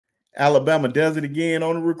Alabama does it again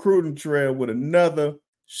on the recruiting trail with another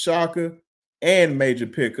shocker and major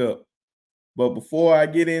pickup. But before I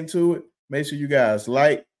get into it, make sure you guys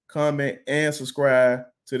like, comment, and subscribe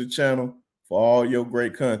to the channel for all your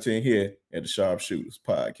great content here at the Sharpshooters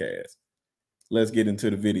Podcast. Let's get into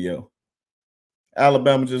the video.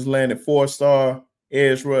 Alabama just landed 4-star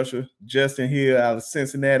edge rusher Justin Hill out of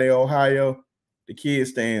Cincinnati, Ohio. The kid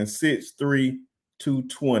stands 6'3",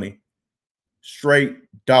 220. Straight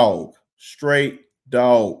dog.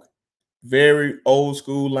 Very old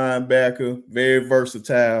school linebacker, very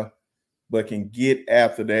versatile, but can get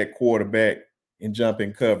after that quarterback and jump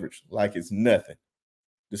in coverage like it's nothing.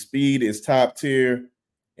 The speed is top tier,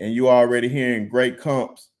 and you already hearing great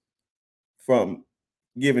comps from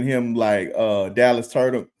giving him like Dallas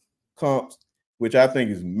Turner comps, which I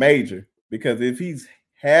think is major, because if he's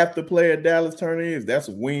half the player Dallas Turner is, that's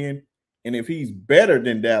a win. And if he's better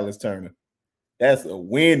than Dallas Turner, that's a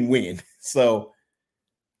win-win. So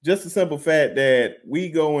just the simple fact that we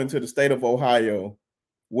go into the state of Ohio,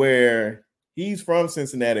 where he's from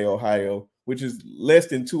Cincinnati, Ohio, which is less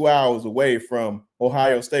than 2 hours away from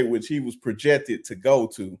Ohio State, which he was projected to go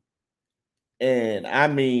to. And I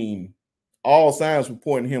mean, all signs were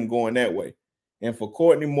pointing him going that way. And for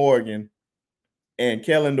Courtney Morgan and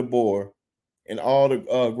Kellen DeBoer and all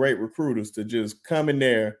the great recruiters to just come in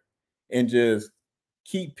there and just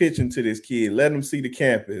keep pitching to this kid, let him see the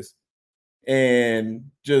campus, and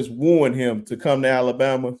just wooing him to come to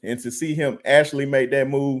Alabama, and to see him actually make that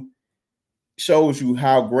move shows you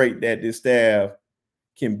how great that this staff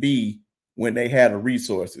can be when they have the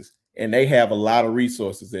resources. And they have a lot of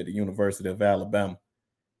resources at the University of Alabama.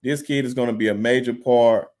 This kid is going to be a major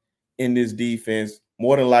part in this defense.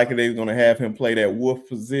 More than likely, they're going to have him play that wolf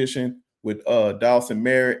position with Dawson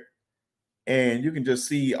Merritt. And you can just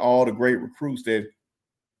see all the great recruits that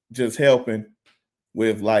just helping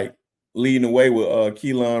with, like, leading the way with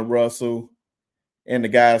Keelan Russell and the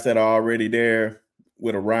guys that are already there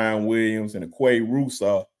with a Ryan Williams and a Quay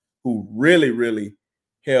Russo, who really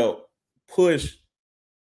helped push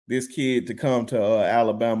this kid to come to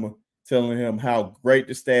Alabama, telling him how great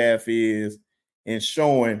the staff is and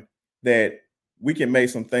showing that we can make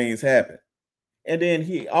some things happen. And then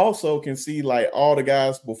he also can see, like, all the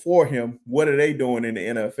guys before him, what are they doing in the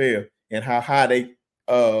NFL and how high they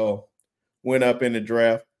went up in the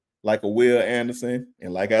draft, like a Will Anderson,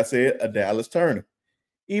 and like I said, a Dallas Turner,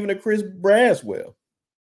 even a Chris Braswell.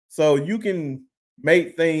 So you can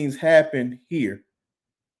make things happen here.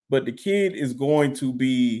 But the kid is going to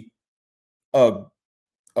be a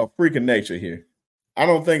freak of nature here. I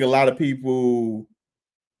don't think a lot of people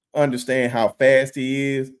understand how fast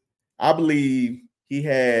he is. I believe he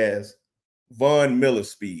has Von Miller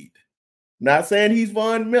speed. Not saying he's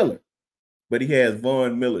Von Miller, but he has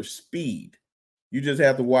Von Miller speed. You just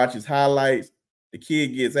have to watch his highlights. The kid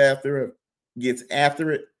gets after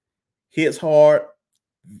it, hits hard.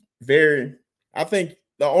 I think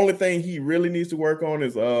the only thing he really needs to work on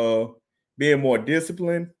is being more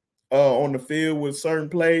disciplined on the field with certain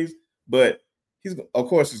plays. But he's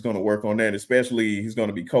going to work on that, especially he's going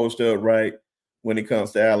to be coached up right when it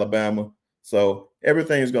comes to Alabama. So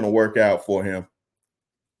everything's going to work out for him.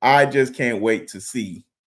 I just can't wait to see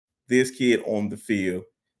this kid on the field.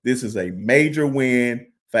 This is a major win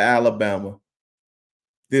for Alabama.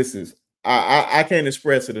 I can't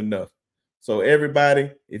express it enough. So everybody,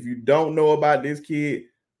 if you don't know about this kid,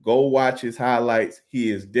 go watch his highlights. He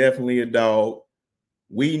is definitely a dog.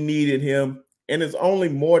 We needed him, and there's only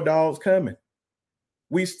more dogs coming.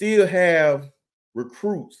 We still have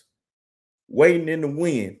recruits waiting in the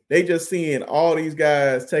wind. They just seeing all these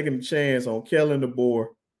guys taking a chance on Kellen DeBoer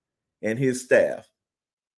and his staff.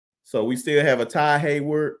 So we still have a Ty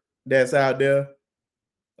Hayward that's out there,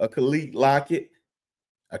 a Khalid Lockett,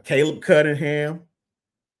 a Caleb Cunningham.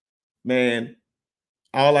 Man,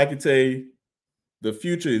 all I can tell you, the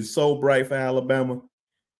future is so bright for Alabama.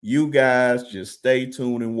 You guys just stay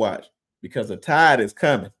tuned and watch, because the tide is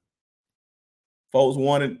coming. Folks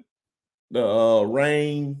wanted the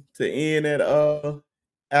reign to end at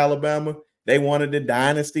Alabama. They wanted the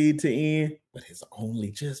dynasty to end, but it's only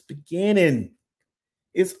just beginning.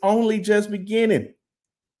 It's only just beginning.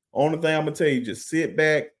 Only thing I'm going to tell you, just sit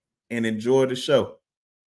back and enjoy the show.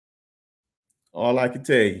 All I can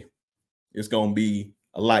tell you, it's going to be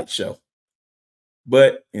a light show.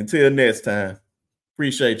 But until next time,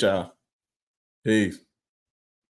 appreciate y'all. Peace.